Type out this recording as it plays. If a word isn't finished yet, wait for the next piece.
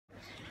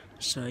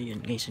So yun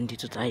guys,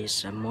 nandito tayo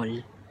sa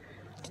mall.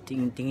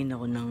 Tingin-tingin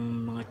ako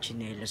ng mga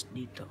tsinelas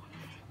dito.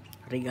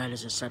 Regalo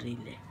sa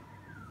sarili.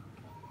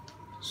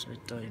 So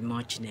ito yung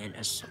mga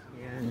tsinelas.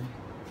 Yan.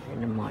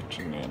 Yan ang mga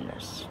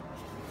tsinelas.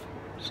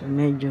 So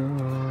medyo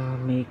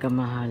may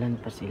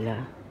kamahalan pa sila.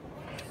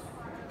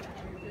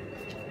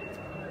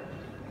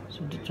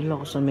 So dito lang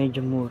ako sa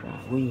medyo mura.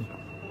 Uy.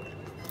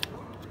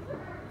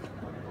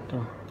 Ito.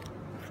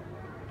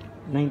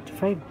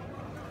 95.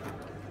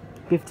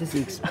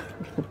 56.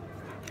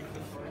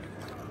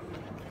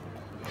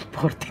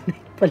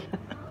 49 pala.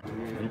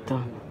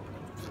 Ito.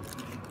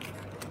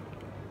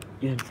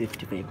 Yun,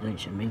 55 lang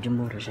siya. Medyo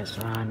mura siya. So,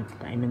 hanap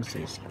tayo ng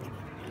size ko.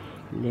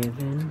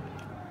 11.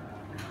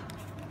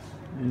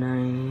 9.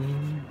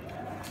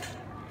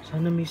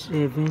 Sana may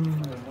 7.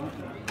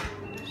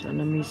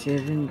 Sana may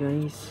 7,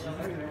 guys.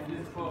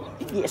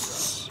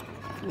 Yes!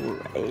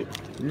 Alright.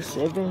 May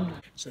 7.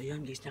 So,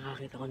 yun, guys.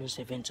 Nakakita ko ng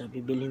 7. So,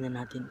 bibili na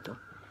natin to.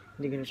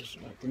 Hindi ko na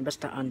susumatin.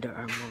 Basta Under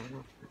Armour,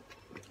 no?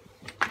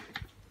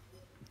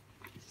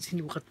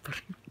 Sinukat pa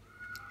rin.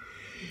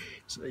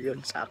 So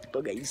yun,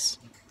 sakto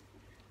guys.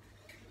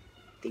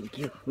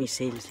 Thank you. May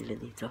sale sila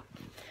dito.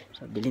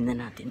 So bilhin na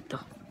natin to.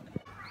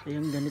 So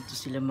yung ganito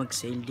sila mag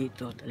sale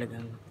dito,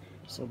 talagang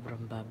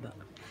sobrang baba.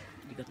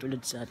 Hindi katulad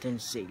sa atin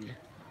sale.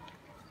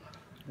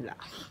 Wala.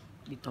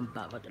 Dito ang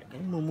baba talaga.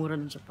 Mumura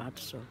ng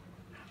sapatos. So.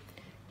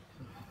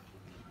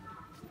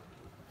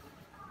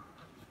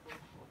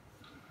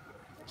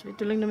 So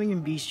ito lang naman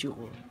yung bisyo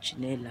ko.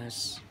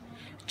 Chinelas.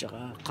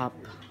 Tsaka cup.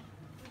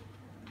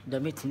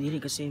 Damit, hindi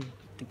rin kasi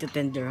tigta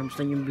 10 dirhams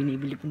lang yung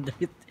binibili kong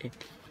damit eh.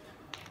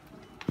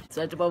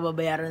 So ito pa,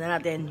 babayaran na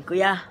natin.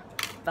 Kuya,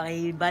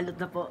 pakibalot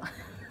na po.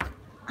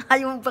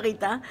 Ayaw mong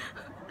pakita?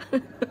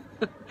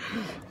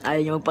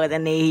 Ayaw mong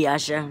pakita, nahihiya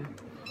siya.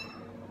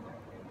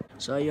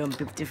 So yung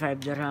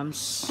 55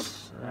 dirhams.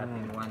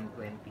 Dating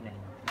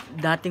 129.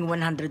 Dating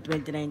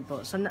 129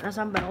 po.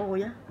 Nasaan ba ako,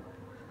 kuya?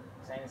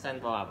 Saan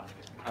po ba?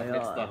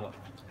 Outlet store po.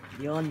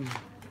 Yun.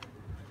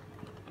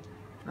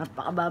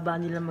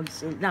 Napakababa nila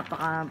mag-sale.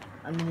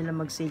 Ano nila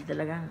mag-sale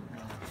talaga.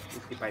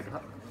 55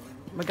 ha?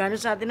 Magkano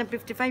sa atin ng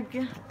 55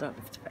 kaya? Ito,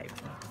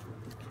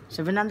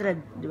 55.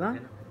 700, di ba?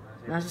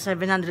 Nasa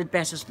 700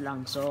 pesos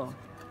lang. So,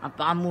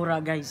 napakamura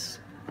guys.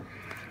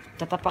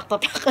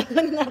 Tatapak-tapakan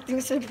lang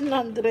natin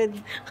 700.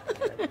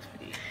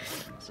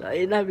 So,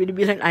 ayun na,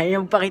 binibilang.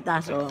 Ayaw yung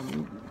pakita. So,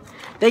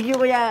 thank you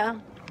kuya.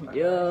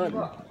 Yun.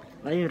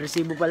 Ayun,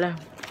 resibo pala.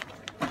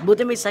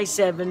 Buti may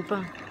size 7 pa.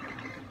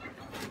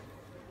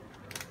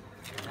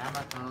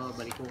 Salamat po.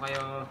 Balik po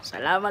kayo.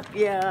 Salamat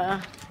kuya.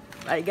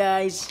 Bye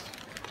guys.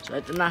 So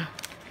ito na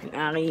yung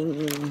aking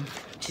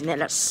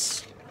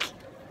chinelas.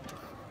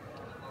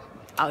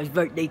 Happy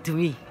birthday to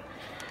me.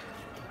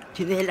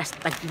 Chinelas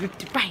tag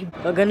 55.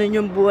 So, ganun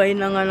yung buhay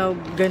ng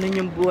ganun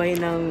yung buhay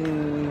ng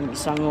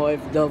isang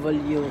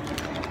OFW.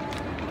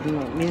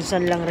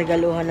 Minsan lang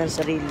regaluhan ng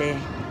sarili.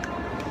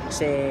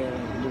 Kasi,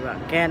 di ba?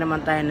 Kaya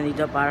naman tayo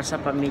nandito para sa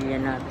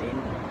pamilya natin.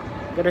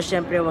 Pero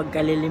syempre, wag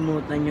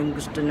kalilimutan yung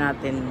gusto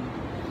natin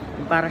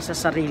para sa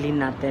sarili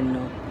natin,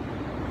 no?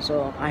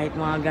 So, kahit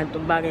mga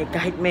ganitong bagay,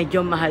 kahit medyo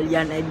mahal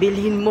yan, ay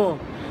bilhin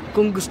mo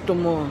kung gusto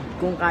mo,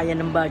 kung kaya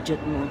ng budget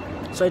mo.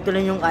 So, ito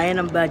lang yung kaya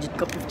ng budget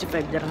ko,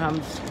 55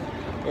 dirhams.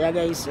 Kaya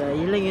guys,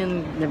 yun lang yung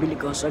nabili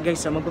ko. So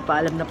guys,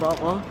 magpapaalam na po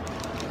ako.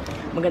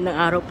 Magandang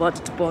araw po at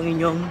ito po ang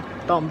inyong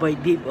Tomboy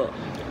Bibo.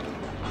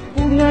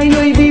 Kung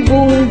ngayon'y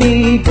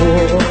bibong-bibo,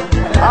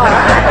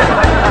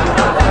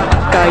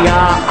 kaya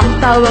ang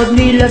tawag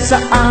nila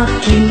sa